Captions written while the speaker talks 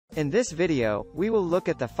In this video, we will look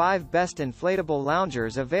at the 5 best inflatable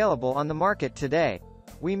loungers available on the market today.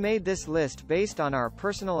 We made this list based on our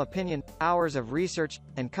personal opinion, hours of research,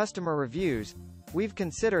 and customer reviews. We've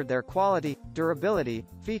considered their quality, durability,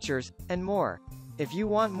 features, and more. If you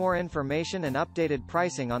want more information and updated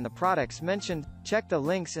pricing on the products mentioned, check the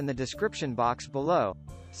links in the description box below.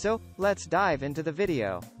 So, let's dive into the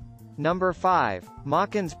video. Number 5.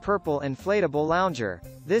 Mockins Purple Inflatable Lounger.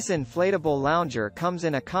 This inflatable lounger comes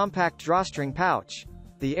in a compact drawstring pouch.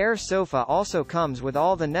 The air sofa also comes with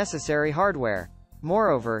all the necessary hardware.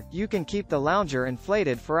 Moreover, you can keep the lounger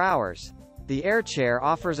inflated for hours. The air chair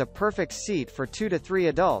offers a perfect seat for 2 to 3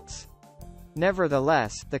 adults.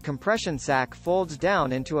 Nevertheless, the compression sack folds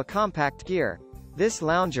down into a compact gear. This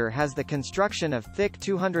lounger has the construction of thick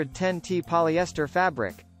 210T polyester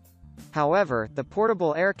fabric. However, the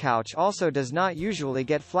portable air couch also does not usually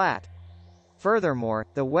get flat. Furthermore,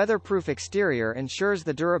 the weatherproof exterior ensures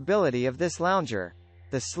the durability of this lounger.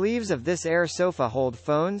 The sleeves of this air sofa hold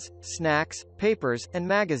phones, snacks, papers, and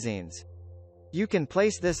magazines. You can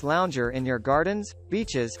place this lounger in your gardens,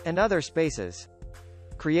 beaches, and other spaces.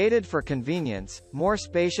 Created for convenience, more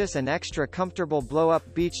spacious and extra comfortable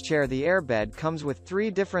blow-up beach chair. The airbed comes with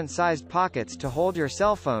 3 different sized pockets to hold your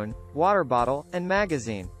cell phone, water bottle, and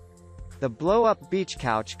magazine. The blow-up beach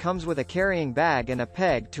couch comes with a carrying bag and a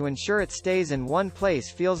peg to ensure it stays in one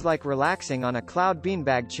place. Feels like relaxing on a cloud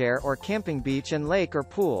beanbag chair or camping beach and lake or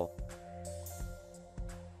pool.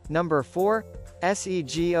 Number 4.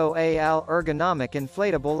 SEGOAL Ergonomic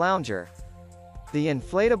Inflatable Lounger. The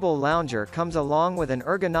inflatable lounger comes along with an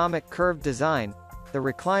ergonomic curved design. The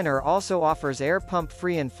recliner also offers air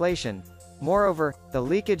pump-free inflation. Moreover, the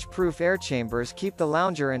leakage-proof air chambers keep the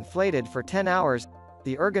lounger inflated for 10 hours.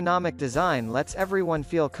 The ergonomic design lets everyone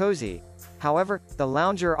feel cozy. However, the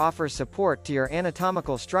lounger offers support to your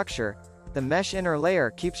anatomical structure. The mesh inner layer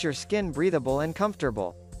keeps your skin breathable and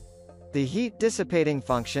comfortable. The heat dissipating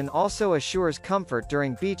function also assures comfort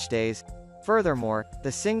during beach days. Furthermore,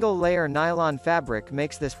 the single-layer nylon fabric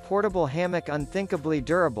makes this portable hammock unthinkably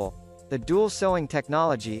durable. The dual sewing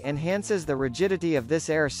technology enhances the rigidity of this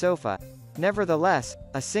air sofa. Nevertheless,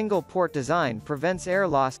 a single port design prevents air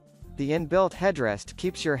loss. The inbuilt headrest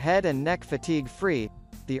keeps your head and neck fatigue-free.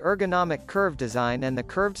 The ergonomic curve design and the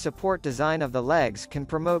curved support design of the legs can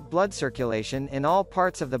promote blood circulation in all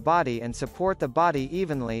parts of the body and support the body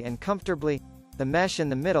evenly and comfortably. The mesh in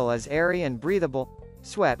the middle is airy and breathable.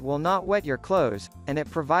 Sweat will not wet your clothes, and it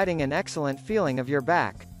providing an excellent feeling of your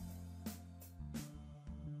back.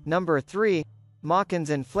 Number 3. Mockins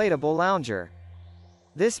Inflatable Lounger.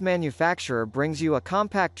 This manufacturer brings you a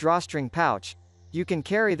compact drawstring pouch. You can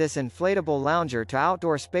carry this inflatable lounger to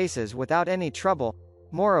outdoor spaces without any trouble.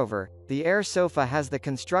 Moreover, the air sofa has the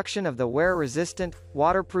construction of the wear-resistant,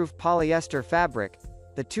 waterproof polyester fabric.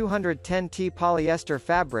 The 210T polyester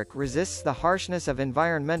fabric resists the harshness of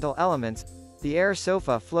environmental elements. The air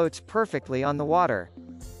sofa floats perfectly on the water.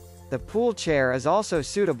 The pool chair is also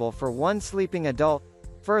suitable for one sleeping adult.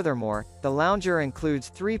 Furthermore, the lounger includes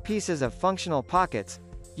 3 pieces of functional pockets.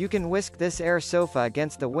 You can whisk this air sofa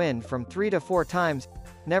against the wind from 3 to 4 times.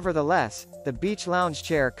 Nevertheless, the beach lounge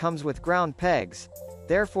chair comes with ground pegs.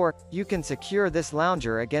 Therefore, you can secure this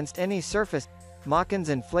lounger against any surface. Mockins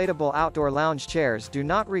inflatable outdoor lounge chairs do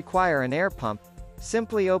not require an air pump.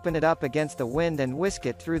 Simply open it up against the wind and whisk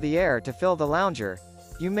it through the air to fill the lounger.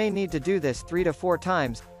 You may need to do this 3 to 4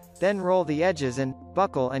 times, then roll the edges and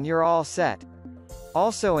buckle and you're all set.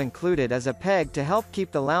 Also included is a peg to help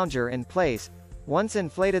keep the lounger in place. Once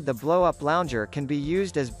inflated, the blow-up lounger can be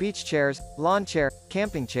used as beach chairs, lawn chair,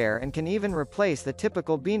 camping chair, and can even replace the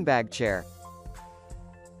typical beanbag chair.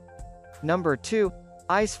 Number 2.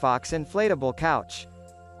 IceFox Inflatable Couch.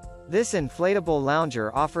 This inflatable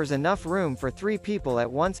lounger offers enough room for 3 people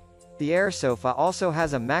at once. The air sofa also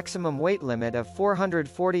has a maximum weight limit of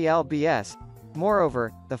 440 lbs.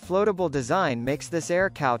 Moreover, the floatable design makes this air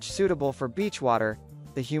couch suitable for beach water.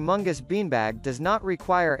 The humongous beanbag does not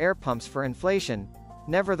require air pumps for inflation.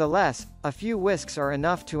 Nevertheless, a few whisks are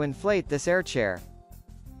enough to inflate this air chair.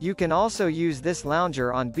 You can also use this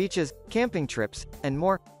lounger on beaches, camping trips, and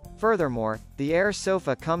more. Furthermore, the air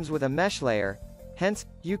sofa comes with a mesh layer. Hence,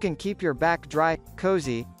 you can keep your back dry,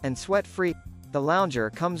 cozy, and sweat-free. The lounger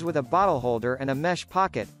comes with a bottle holder and a mesh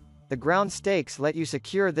pocket. The ground stakes let you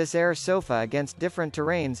secure this air sofa against different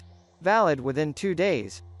terrains. Valid within 2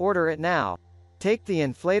 days. Order it now. Take the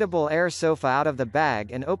inflatable air sofa out of the bag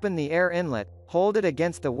and open the air inlet. Hold it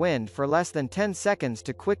against the wind for less than 10 seconds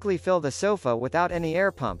to quickly fill the sofa without any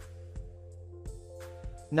air pump.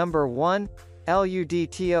 Number 1.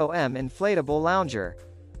 LUDTOM Inflatable Lounger.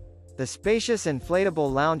 The spacious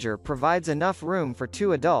inflatable lounger provides enough room for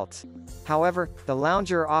 2 adults. However, the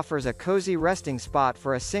lounger offers a cozy resting spot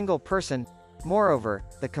for a single person. Moreover,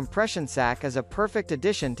 the compression sack is a perfect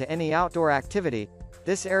addition to any outdoor activity.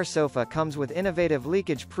 This air sofa comes with innovative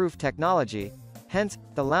leakage-proof technology. Hence,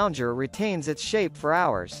 the lounger retains its shape for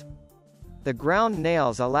hours. The ground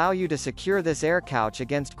nails allow you to secure this air couch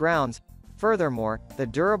against grounds. Furthermore, the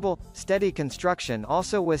durable, steady construction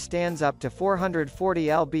also withstands up to 440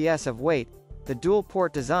 lbs of weight. The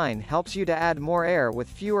dual-port design helps you to add more air with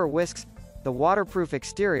fewer whisks. The waterproof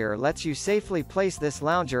exterior lets you safely place this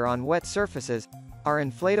lounger on wet surfaces. Our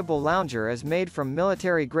inflatable lounger is made from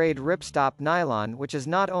military-grade ripstop nylon, which is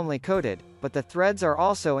not only coated, but the threads are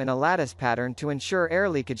also in a lattice pattern to ensure air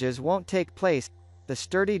leakages won't take place. The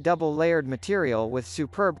sturdy double-layered material with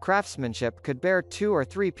superb craftsmanship could bear 2 or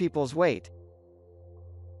 3 people's weight.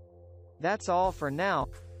 That's all for now.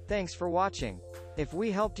 Thanks for watching. If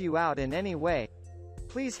we helped you out in any way,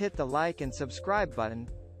 please hit the like and subscribe button.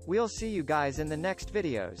 We'll see you guys in the next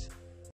videos.